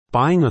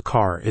Buying a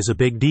car is a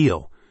big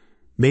deal.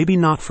 Maybe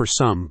not for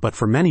some, but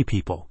for many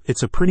people,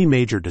 it's a pretty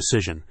major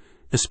decision,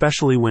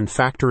 especially when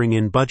factoring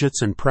in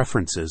budgets and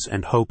preferences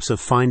and hopes of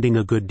finding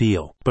a good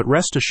deal. But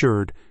rest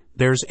assured,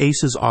 there's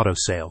Aces Auto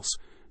Sales.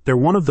 They're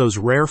one of those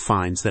rare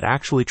finds that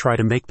actually try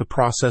to make the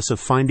process of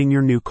finding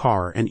your new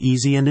car an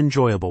easy and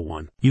enjoyable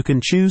one. You can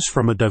choose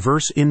from a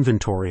diverse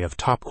inventory of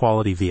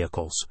top-quality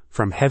vehicles,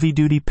 from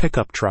heavy-duty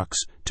pickup trucks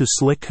to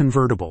slick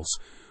convertibles,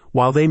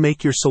 while they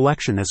make your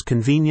selection as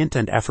convenient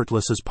and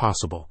effortless as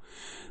possible.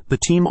 The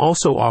team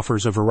also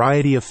offers a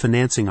variety of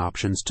financing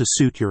options to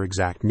suit your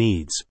exact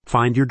needs.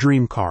 Find your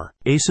dream car.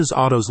 Aces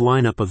Auto's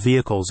lineup of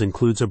vehicles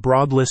includes a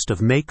broad list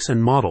of makes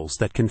and models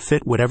that can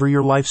fit whatever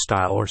your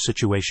lifestyle or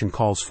situation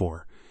calls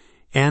for.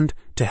 And,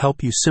 to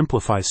help you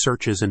simplify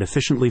searches and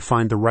efficiently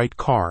find the right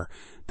car,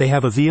 they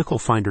have a vehicle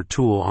finder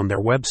tool on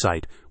their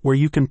website where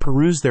you can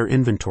peruse their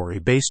inventory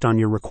based on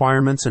your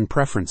requirements and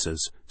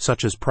preferences,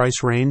 such as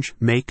price range,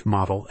 make,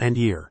 model, and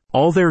year.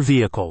 All their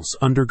vehicles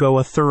undergo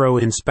a thorough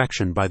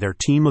inspection by their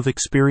team of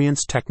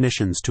experienced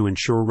technicians to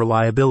ensure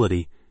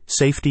reliability,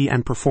 safety,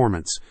 and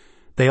performance.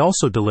 They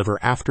also deliver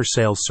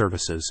after-sales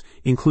services,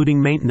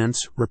 including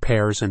maintenance,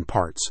 repairs, and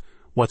parts.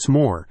 What's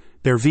more,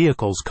 their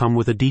vehicles come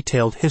with a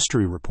detailed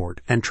history report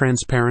and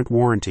transparent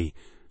warranty,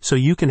 so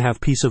you can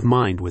have peace of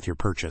mind with your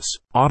purchase.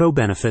 Auto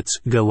benefits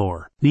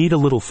galore. Need a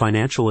little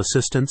financial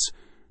assistance?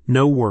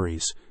 No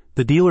worries.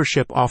 The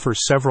dealership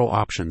offers several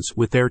options,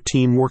 with their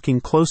team working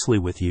closely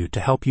with you to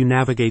help you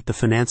navigate the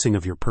financing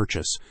of your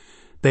purchase.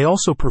 They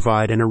also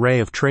provide an array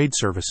of trade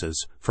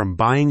services, from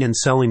buying and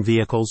selling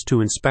vehicles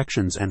to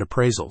inspections and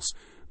appraisals,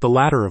 the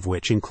latter of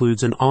which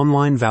includes an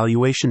online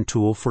valuation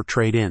tool for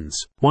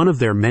trade-ins. One of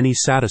their many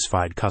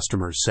satisfied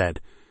customers said,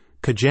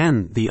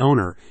 "Kajen, the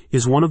owner,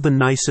 is one of the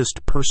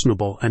nicest,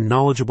 personable, and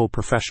knowledgeable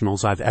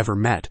professionals I've ever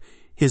met.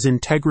 His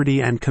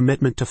integrity and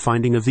commitment to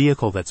finding a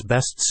vehicle that's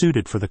best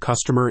suited for the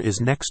customer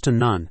is next to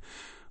none.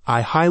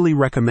 I highly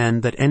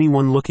recommend that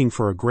anyone looking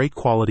for a great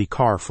quality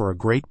car for a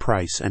great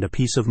price and a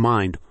peace of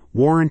mind,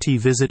 warranty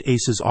visit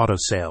Aces Auto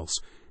Sales.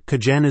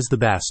 Kajen is the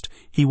best.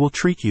 He will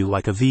treat you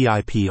like a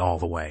VIP all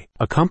the way."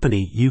 A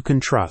company you can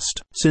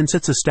trust. Since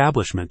its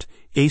establishment,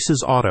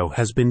 Aces Auto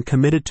has been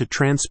committed to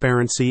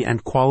transparency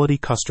and quality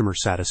customer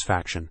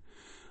satisfaction.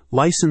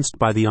 Licensed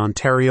by the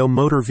Ontario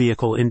Motor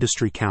Vehicle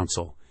Industry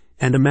Council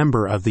and a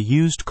member of the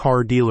Used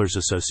Car Dealers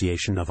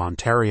Association of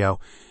Ontario,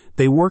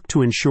 they work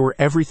to ensure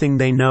everything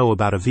they know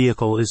about a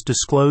vehicle is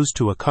disclosed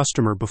to a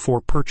customer before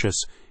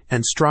purchase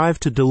and strive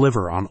to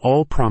deliver on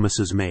all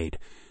promises made.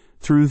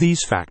 Through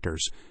these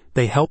factors,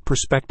 they help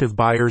prospective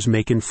buyers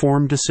make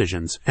informed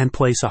decisions and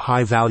place a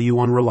high value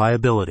on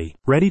reliability.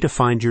 Ready to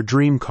find your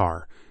dream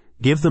car?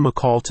 Give them a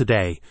call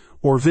today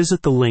or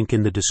visit the link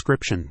in the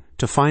description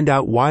to find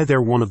out why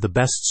they're one of the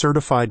best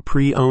certified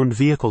pre-owned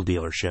vehicle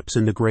dealerships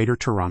in the Greater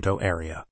Toronto Area.